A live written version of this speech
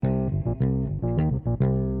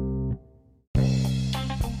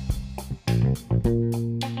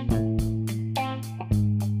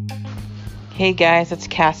Hey guys, it's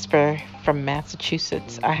Casper from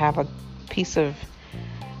Massachusetts. I have a piece of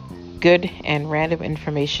good and random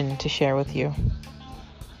information to share with you.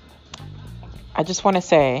 I just want to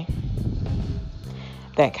say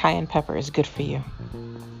that cayenne pepper is good for you.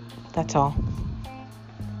 That's all.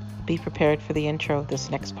 Be prepared for the intro of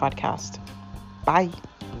this next podcast. Bye.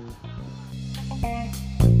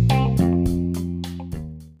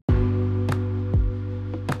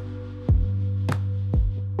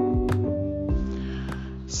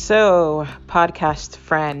 So, podcast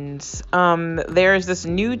friends, there's this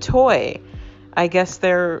new toy. I guess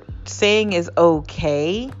they're saying is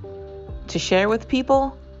okay to share with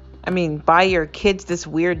people. I mean, buy your kids this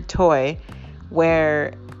weird toy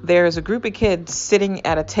where there's a group of kids sitting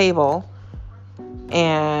at a table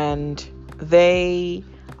and they're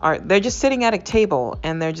just sitting at a table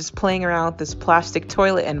and they're just playing around with this plastic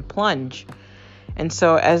toilet and plunge. And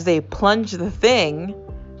so as they plunge the thing,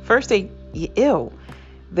 first they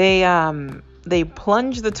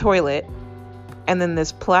plunge the toilet and then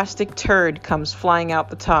this plastic turd comes flying out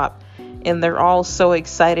the top and they're all so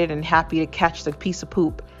excited and happy to catch the piece of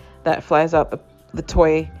poop that flies out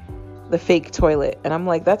the fake toilet. And I'm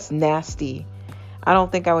like, that's nasty. I don't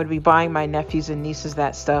think I would be buying my nephews and nieces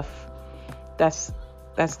that stuff. That's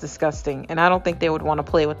disgusting. And I don't think they would want to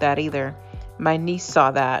play with that either. My niece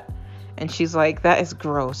saw that and she's like, that is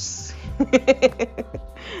gross.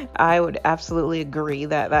 I would absolutely agree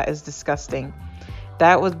that is disgusting.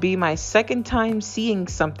 That would be my second time seeing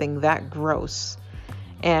something that gross.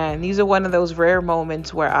 And these are one of those rare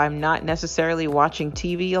moments where I'm not necessarily watching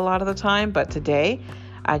TV a lot of the time, but today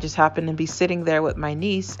I just happen to be sitting there with my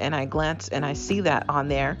niece and I glance and I see that on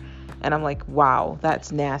there and I'm like, wow,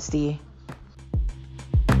 that's nasty.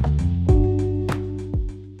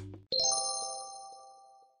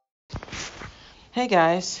 Hey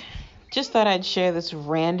guys, just thought I'd share this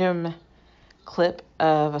random clip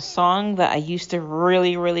of a song that I used to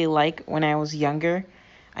really, really like when I was younger.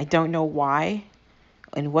 I don't know why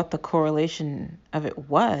and what the correlation of it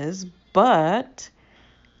was, but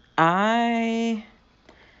I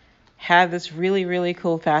had this really, really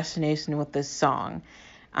cool fascination with this song.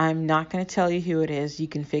 I'm not going to tell you who it is. You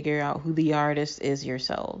can figure out who the artist is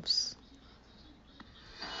yourselves.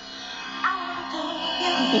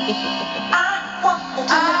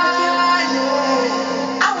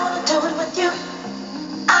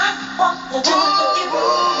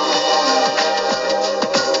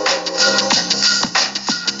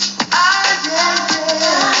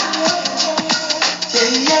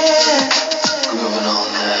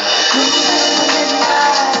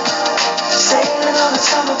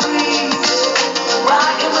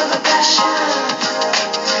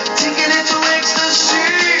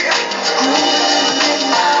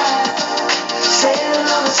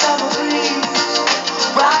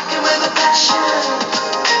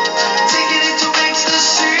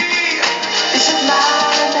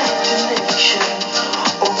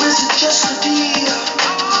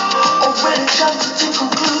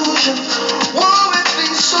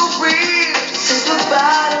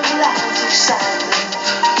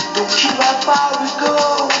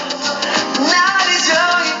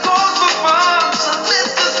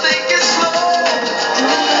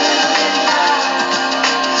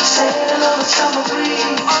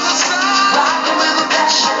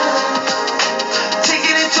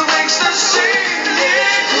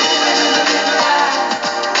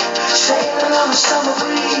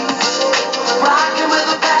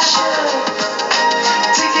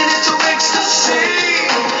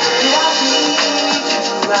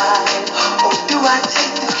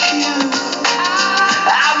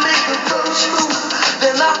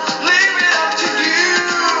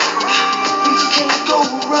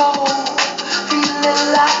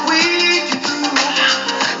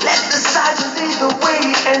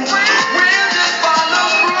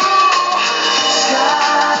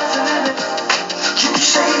 You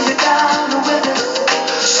say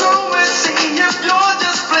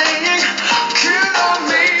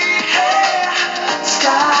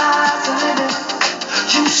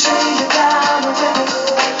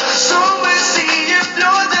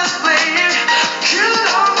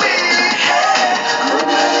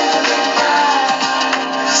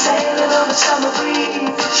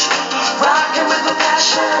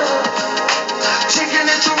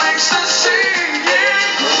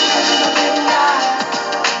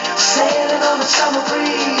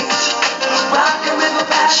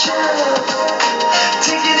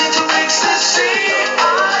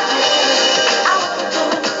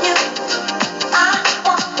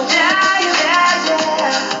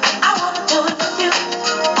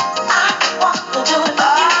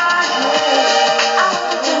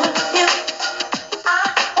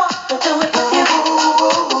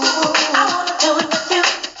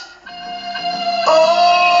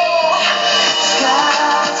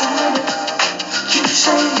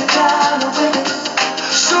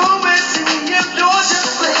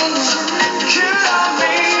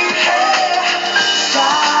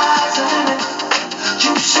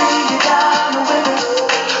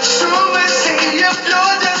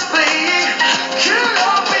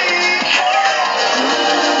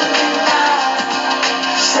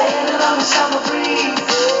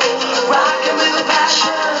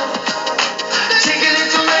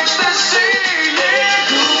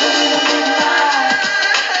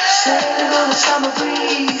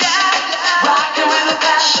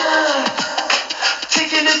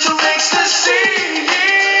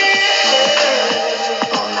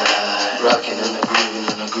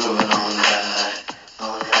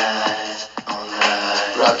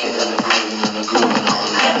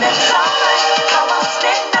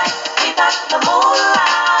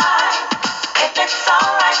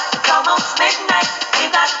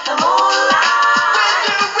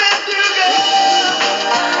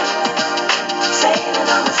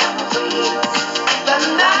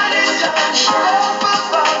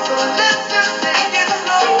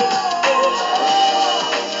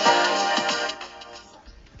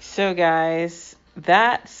So guys,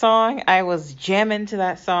 that song, I was jamming to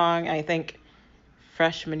that song, I think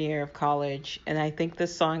freshman year of college. And I think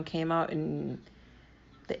this song came out in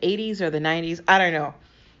the 80s or the 90s. I don't know.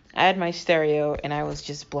 I had my stereo and I was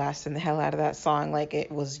just blasting the hell out of that song like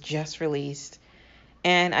it was just released.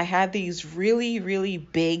 And I had these really, really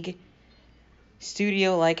big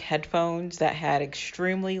studio-like headphones that had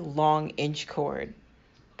extremely long inch cord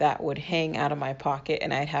that would hang out of my pocket,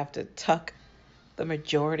 and I'd have to tuck the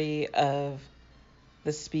majority of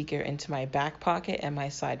the speaker into my back pocket and my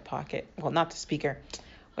side pocket. Well, not the speaker.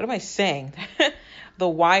 What am I saying? The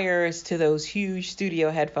wires to those huge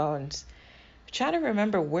studio headphones. I'm trying to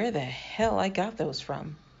remember where the hell I got those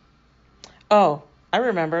from. Oh, I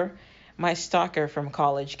remember. My stalker from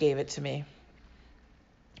college gave it to me.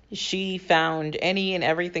 She found any and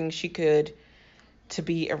everything she could to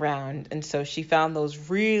be around. And so she found those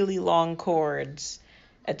really long cords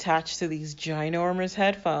attached to these ginormous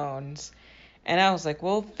headphones. And I was like,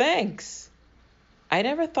 well, thanks. I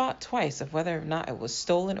never thought twice of whether or not it was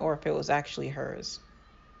stolen or if it was actually hers.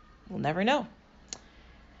 We'll never know.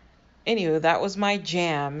 Anyway, that was my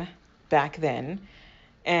jam back then.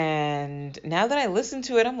 And now that I listen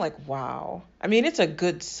to it, I'm like, wow. I mean, it's a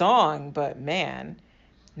good song, but man,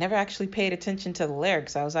 never actually paid attention to the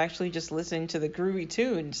lyrics. I was actually just listening to the groovy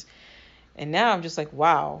tunes. And now I'm just like,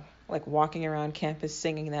 wow, like walking around campus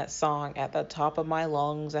singing that song at the top of my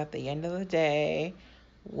lungs at the end of the day.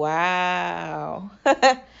 Wow.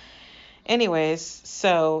 Anyways,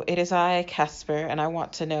 so it is I, Casper, and I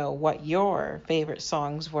want to know what your favorite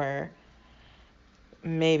songs were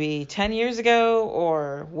maybe 10 years ago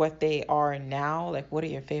or what they are now. Like, what are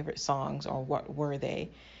your favorite songs or what were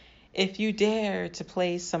they? If you dare to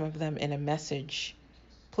play some of them in a message,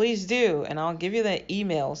 please do. And I'll give you the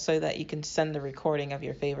email so that you can send the recording of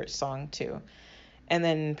your favorite song to. And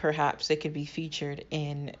then perhaps it could be featured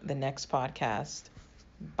in the next podcast.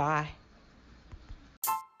 Bye.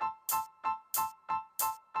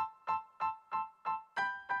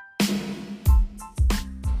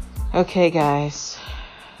 Okay, guys.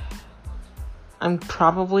 I'm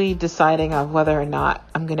probably deciding on whether or not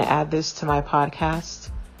I'm going to add this to my podcast.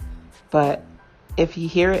 But if you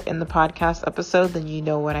hear it in the podcast episode, then you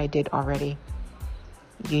know what I did already.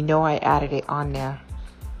 You know I added it on there.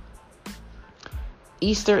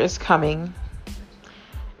 Easter is coming.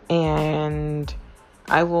 And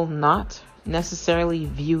I will not necessarily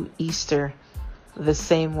view Easter the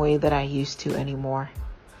same way that I used to anymore.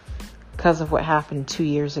 Because of what happened 2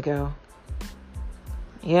 years ago.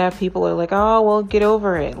 Yeah, people are like, oh, well, get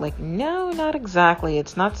over it. Like, no, not exactly.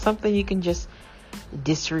 It's not something you can just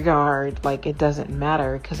disregard like it doesn't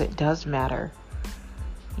matter, because it does matter.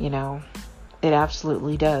 You know, it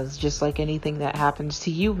absolutely does. Just like anything that happens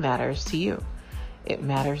to you matters to you. It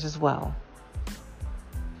matters as well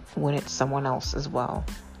when it's someone else as well.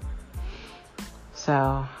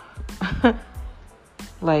 So,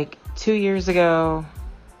 like 2 years ago,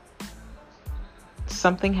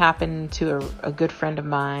 something happened to a good friend of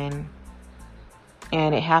mine,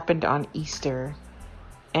 and it happened on Easter,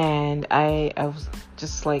 and I was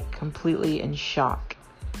just like completely in shock,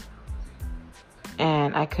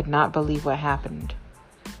 and I could not believe what happened.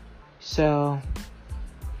 So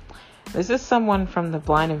this is someone from the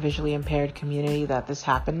blind and visually impaired community that this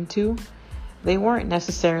happened to. They weren't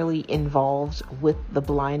necessarily involved with the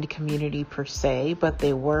blind community per se, but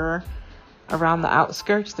they were around the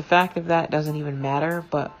outskirts. The fact of that doesn't even matter,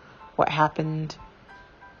 but what happened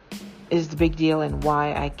is the big deal, and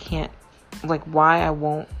why I can't, like, why I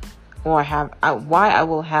won't, or why I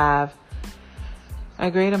will have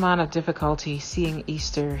a great amount of difficulty seeing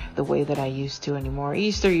Easter the way that I used to anymore.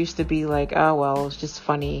 Easter used to be like, oh, well, it's just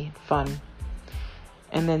fun.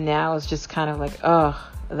 And then now it's just kind of like, ugh,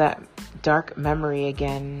 that dark memory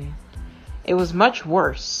again. It was much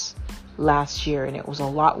worse last year, and it was a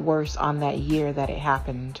lot worse on that year that it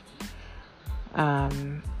happened.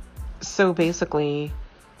 So basically,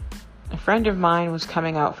 a friend of mine was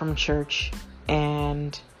coming out from church,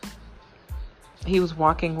 and he was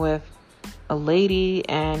walking with a lady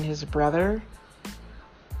and his brother,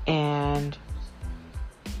 and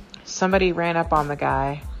somebody ran up on the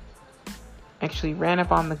guy, actually ran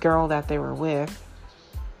up on the girl that they were with,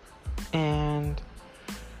 and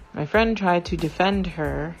my friend tried to defend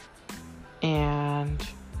her. And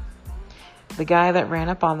the guy that ran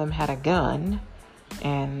up on them had a gun.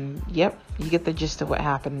 And, yep, you get the gist of what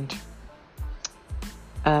happened.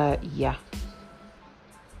 Yeah.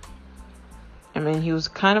 I mean, he was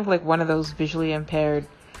kind of like one of those visually impaired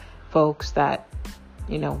folks that,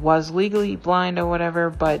 you know, was legally blind or whatever,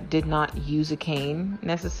 but did not use a cane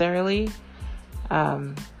necessarily.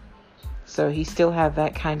 So he still had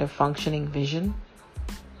that kind of functioning vision.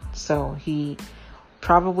 So he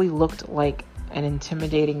probably looked like an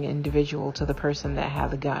intimidating individual to the person that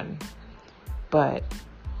had the gun. But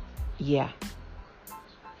yeah,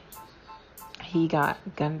 he got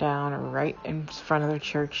gunned down right in front of the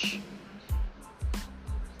church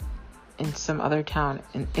in some other town,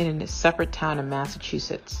 in a separate town in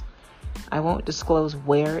Massachusetts. I won't disclose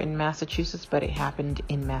where in Massachusetts, but it happened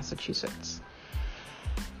in Massachusetts.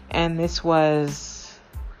 And this was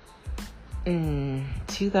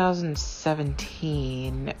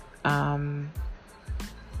 2017.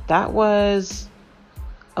 That was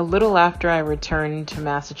a little after I returned to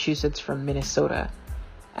Massachusetts from Minnesota.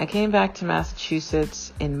 I came back to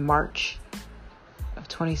Massachusetts in March of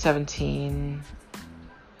 2017.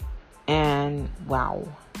 And wow,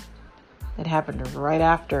 it happened right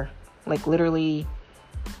after. Like literally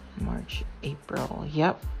March, April.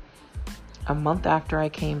 Yep. A month after I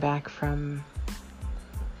came back from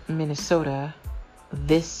Minnesota,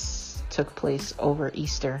 this took place over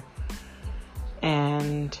Easter.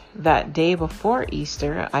 And that day before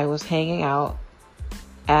Easter, I was hanging out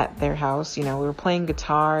at their house. You know, we were playing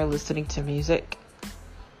guitar, listening to music,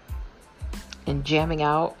 and jamming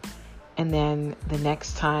out. And then the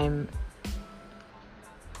next time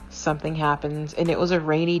something happens, and it was a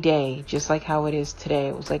rainy day, just like how it is today.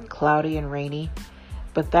 It was like cloudy and rainy.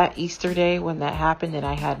 But that Easter day when that happened and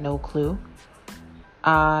I had no clue,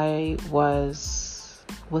 I was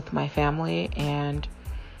with my family and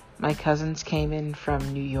my cousins came in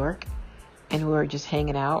from New York and we were just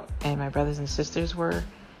hanging out, and my brothers and sisters were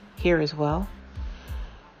here as well.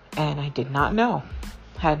 And I did not know,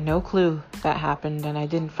 had no clue that happened, and I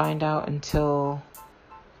didn't find out until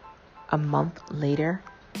a month later.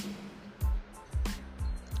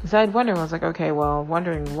 So I'd wonder, I was like, okay, well,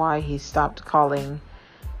 wondering why he stopped calling.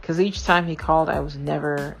 Because each time he called, I was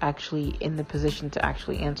never actually in the position to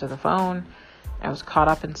actually answer the phone. I was caught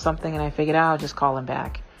up in something, and I figured I'll just call him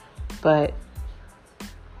back. But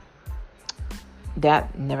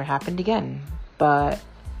that never happened again. But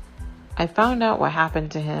I found out what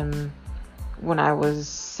happened to him when I was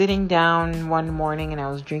sitting down one morning and I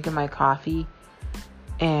was drinking my coffee.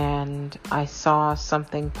 And I saw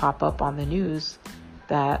something pop up on the news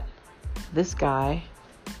that this guy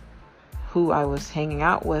who I was hanging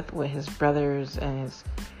out with his brothers and his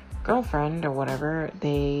girlfriend or whatever,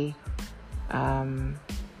 he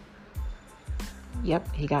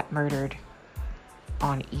got murdered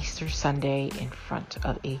on Easter Sunday in front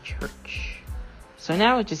of a church. So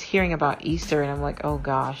now we're just hearing about Easter and I'm like, oh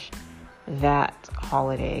gosh, that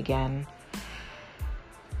holiday again.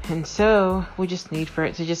 And so we just need for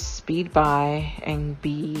it to just speed by and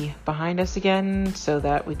be behind us again so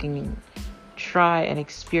that we can try and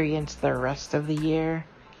experience the rest of the year.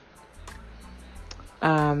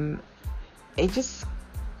 Then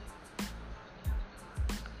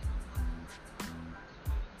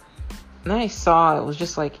I saw it was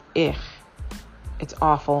just like, it's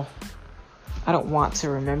awful. I don't want to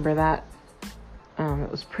remember that.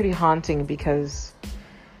 It was pretty haunting because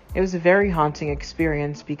it was a very haunting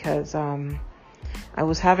experience because I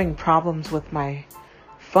was having problems with my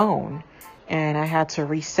phone and I had to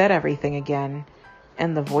reset everything again.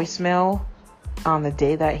 And the voicemail on the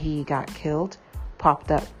day that he got killed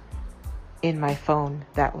popped up in my phone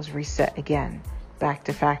that was reset again, back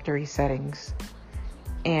to factory settings.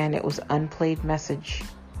 And it was unplayed message.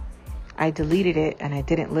 I deleted it and I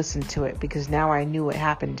didn't listen to it because now I knew what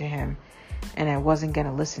happened to him and I wasn't going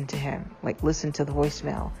to listen to him, listen to the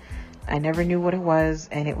voicemail. I never knew what it was,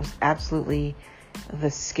 and it was absolutely the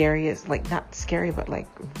scariest, not scary, but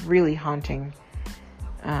really haunting.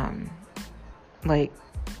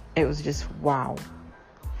 It was just wow.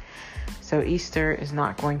 So Easter is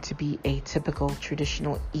not going to be a typical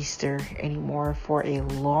traditional Easter anymore for a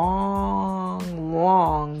long,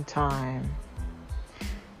 long time.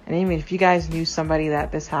 And I mean, if you guys knew somebody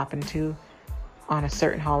that this happened to on a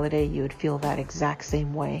certain holiday, you would feel that exact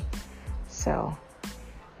same way. So,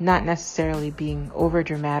 not necessarily being over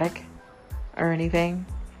dramatic or anything.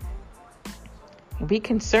 Be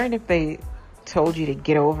concerned if they told you to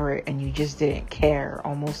get over it and you just didn't care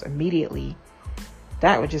almost immediately.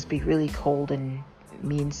 That would just be really cold and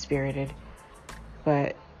mean-spirited.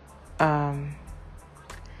 But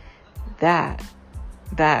that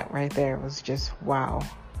right there was just wow.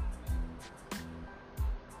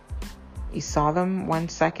 You saw them 1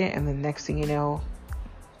 second and the next thing you know,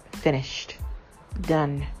 finished,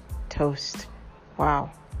 done, toast.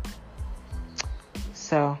 Wow.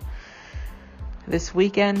 So this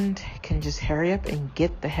weekend can just hurry up and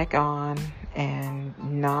get the heck on and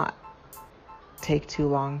not take too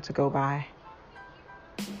long to go by.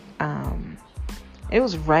 It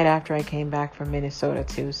was right after I came back from Minnesota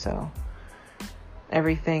too, so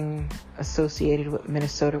everything associated with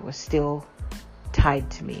Minnesota was still tied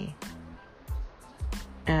to me.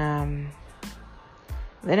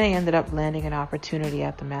 Then I ended up landing an opportunity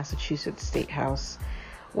at the Massachusetts State House,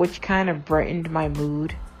 which kind of brightened my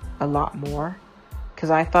mood a lot more,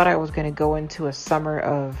 because I thought I was going to go into a summer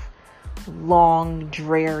of long,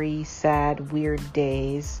 dreary, sad, weird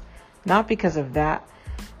days. Not because of that.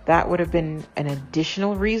 That would have been an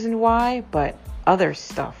additional reason why, but other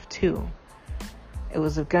stuff too. It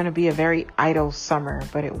was going to be a very idle summer,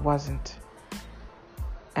 but it wasn't.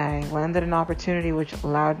 I landed an opportunity which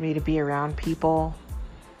allowed me to be around people,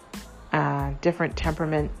 different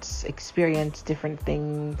temperaments, experience different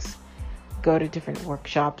things, go to different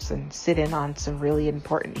workshops, and sit in on some really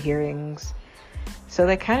important hearings. So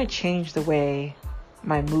that kind of changed the way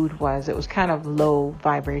my mood was. It was kind of low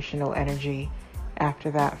vibrational energy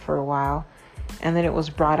after that for a while. And then it was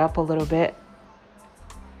brought up a little bit.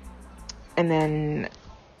 And then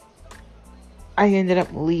I ended up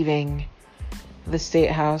leaving the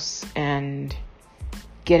State House and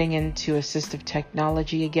getting into assistive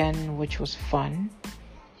technology again, which was fun.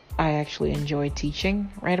 I actually enjoy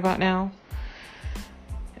teaching right about now.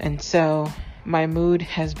 And so my mood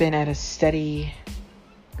has been at a steady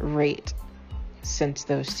rate since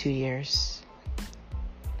those 2 years.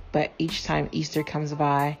 But each time Easter comes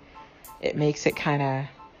by, it makes it kind of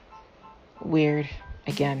weird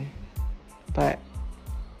again. But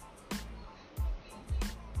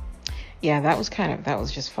yeah, that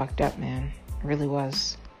was just fucked up, man. It really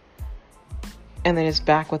was. And then it's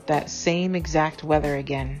back with that same exact weather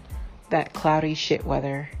again. That cloudy shit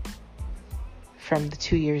weather from the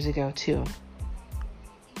 2 years ago too.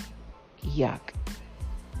 Yuck.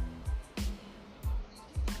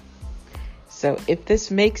 So if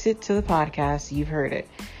this makes it to the podcast, you've heard it.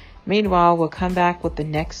 Meanwhile, we'll come back with the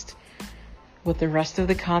rest of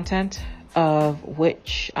the content of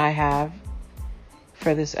which I have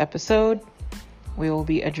for this episode. We will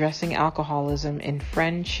be addressing alcoholism in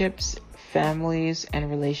friendships, families,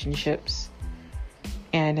 and relationships,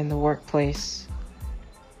 and in the workplace.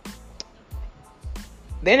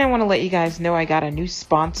 Then I want to let you guys know I got a new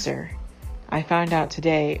sponsor. I found out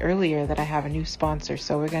earlier that I have a new sponsor,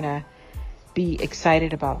 so we're going to be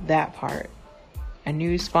excited about that part. A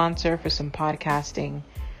new sponsor for some podcasting.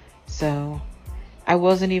 So I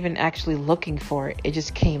wasn't even actually looking for it. It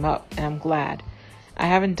just came up, and I'm glad. I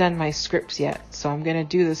haven't done my scripts yet, so I'm going to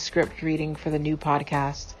do the script reading for the new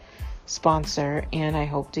podcast sponsor, and I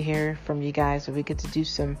hope to hear from you guys so we get to do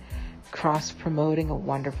some cross-promoting of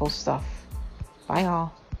wonderful stuff. Bye,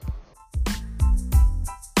 all.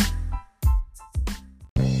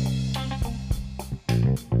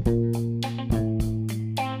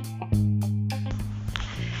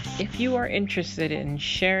 If you are interested in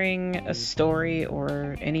sharing a story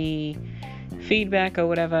or any feedback or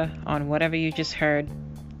whatever on whatever you just heard,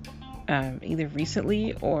 either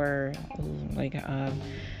recently or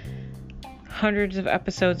hundreds of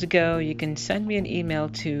episodes ago, you can send me an email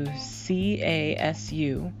to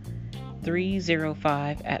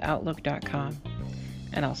casu305@outlook.com.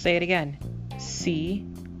 And I'll say it again,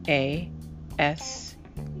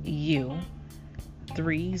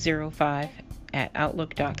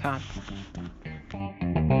 casu305@outlook.com.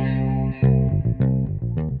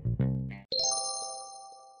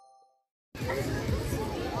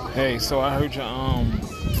 Hey, so I heard your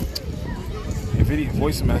video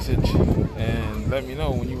voice message, and let me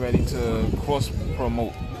know when you're ready to cross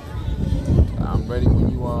promote. I'm ready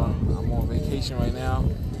when you are. I'm on vacation right now.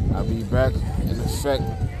 I'll be back in effect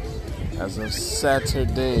as of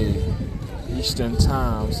Saturday Eastern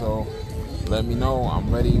time. So let me know.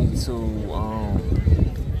 I'm ready to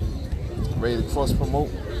cross promote,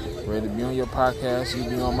 ready to be on your podcast, you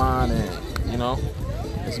be on mine, and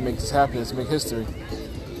let's make this happen. Let's make history.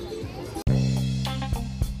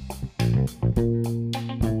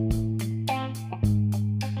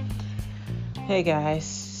 Hey guys,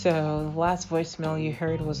 so the last voicemail you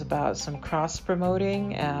heard was about some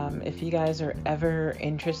cross-promoting. If you guys are ever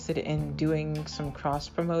interested in doing some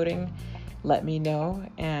cross-promoting, let me know,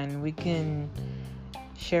 and we can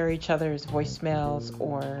share each other's voicemails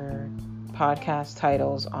or podcast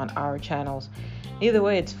titles on our channels. Either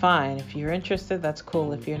way, it's fine. If you're interested, that's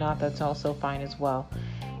cool. If you're not, that's also fine as well.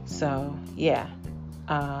 So, yeah.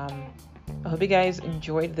 I hope you guys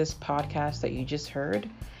enjoyed this podcast that you just heard.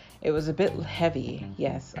 It was a bit heavy.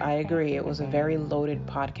 Yes, I agree. It was a very loaded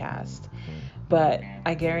podcast. But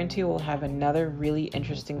I guarantee we'll have another really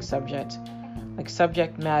interesting subject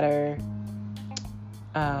matter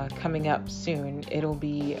coming up soon. It'll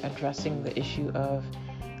be addressing the issue of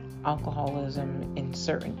alcoholism in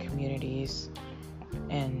certain communities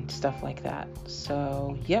and stuff like that.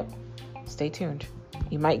 So, yep, stay tuned.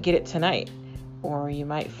 You might get it tonight, or you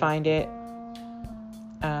might find it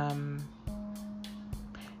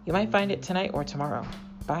tonight or tomorrow.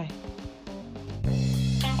 Bye.